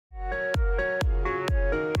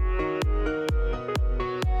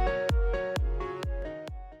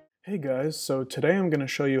Hey guys, so today I'm going to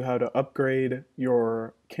show you how to upgrade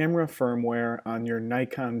your camera firmware on your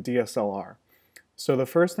Nikon DSLR. So the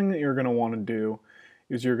first thing that you're going to want to do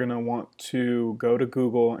is you're going to want to go to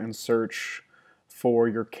Google and search for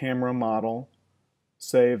your camera model,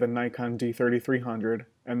 say the Nikon D3300,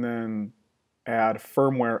 and then add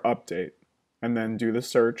firmware update, and then do the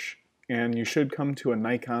search, and you should come to a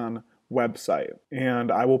Nikon website. And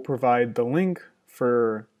I will provide the link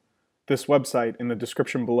for this website in the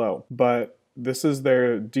description below, but this is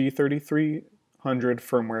their D3300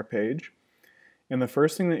 firmware page. And the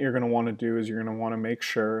first thing that you're going to want to do is you're going to want to make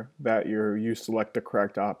sure that you select the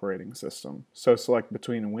correct operating system. So select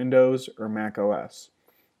between Windows or Mac OS.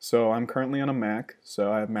 So I'm currently on a Mac,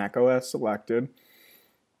 so I have Mac OS selected.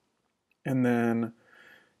 And then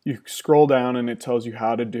you scroll down and it tells you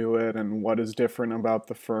how to do it and what is different about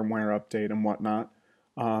the firmware update and whatnot.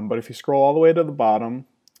 But if you scroll all the way to the bottom,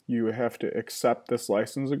 you have to accept this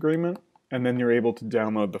license agreement, and then you're able to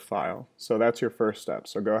download the file. So that's your first step.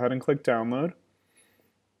 So go ahead and click download.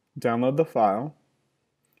 Download the file.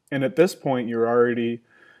 And at this point, you're already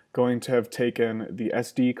going to have taken the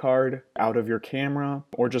SD card out of your camera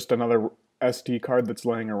or just another SD card that's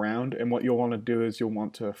laying around. And what you'll want to do is you'll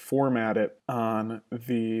want to format it on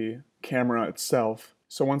the camera itself.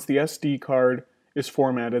 So once the SD card is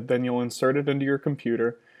formatted, then you'll insert it into your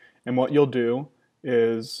computer. And what you'll do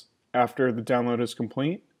is after the download is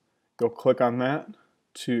complete, you'll click on that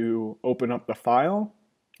to open up the file,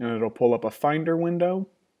 and it'll pull up a Finder window.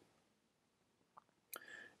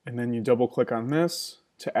 And then you double click on this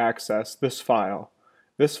to access this file.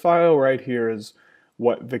 This file right here is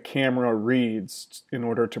what the camera reads in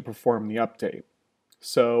order to perform the update.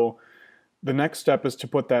 So the next step is to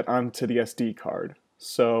put that onto the SD card.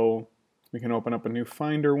 So we can open up a new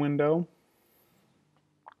Finder window,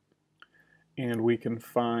 and we can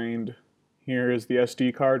find, here is the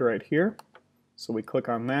SD card right here. So we click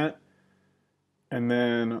on that, and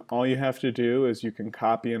then all you have to do is you can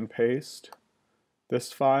copy and paste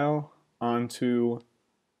this file onto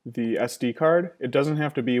the SD card. It doesn't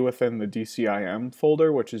have to be within the DCIM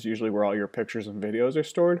folder, which is usually where all your pictures and videos are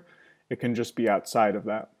stored. It can just be outside of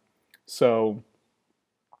that. So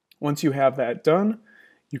once you have that done,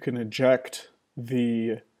 you can eject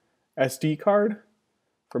the SD card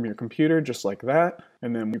from your computer just like that,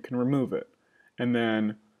 and then you can remove it and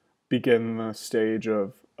then begin the stage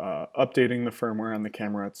of updating the firmware on the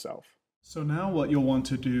camera itself. So now what you'll want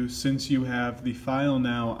to do, since you have the file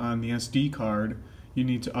now on the SD card, you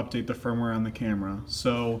need to update the firmware on the camera.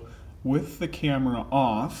 So with the camera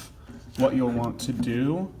off, what you'll want to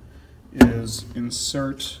do is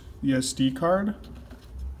insert the SD card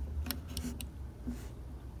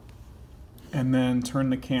and then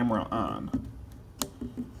turn the camera on.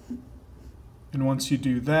 And once you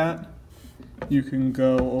do that, you can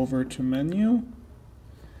go over to menu,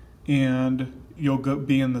 and you'll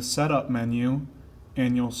be in the setup menu,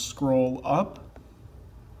 and you'll scroll up,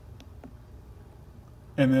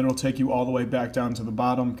 and then it'll take you all the way back down to the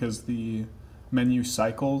bottom because the menu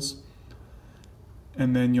cycles.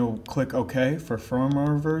 And then you'll click OK for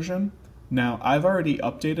firmware version. Now I've already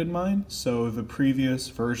updated mine, so the previous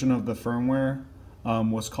version of the firmware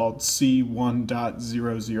was called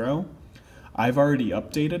C1.00. I've already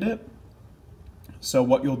updated it. So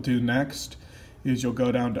what you'll do next is you'll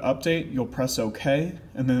go down to update, you'll press OK,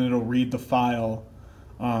 and then it'll read the file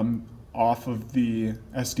off of the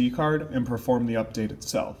SD card and perform the update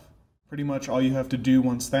itself. Pretty much all you have to do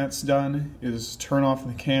once that's done is turn off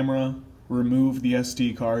the camera, remove the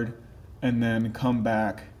SD card, and then come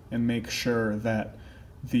back and make sure that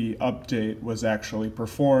the update was actually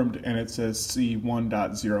performed and it says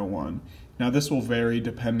C1.01. Now this will vary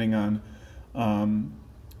depending on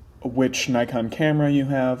which Nikon camera you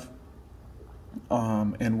have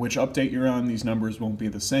and which update you're on. These numbers won't be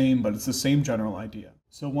the same, but it's the same general idea.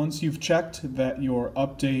 So once you've checked that your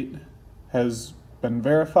update has been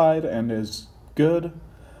verified and is good,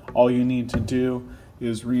 all you need to do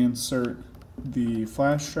is reinsert the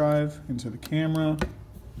flash drive into the camera,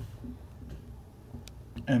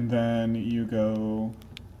 and then you go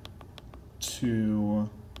to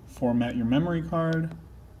format your memory card,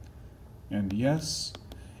 and yes.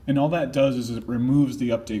 And all that does is it removes the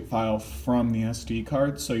update file from the SD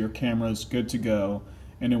card, so your camera is good to go,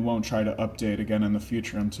 and it won't try to update again in the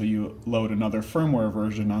future until you load another firmware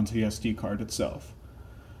version onto the SD card itself.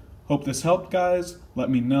 Hope this helped, guys. Let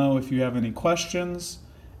me know if you have any questions,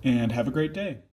 and have a great day.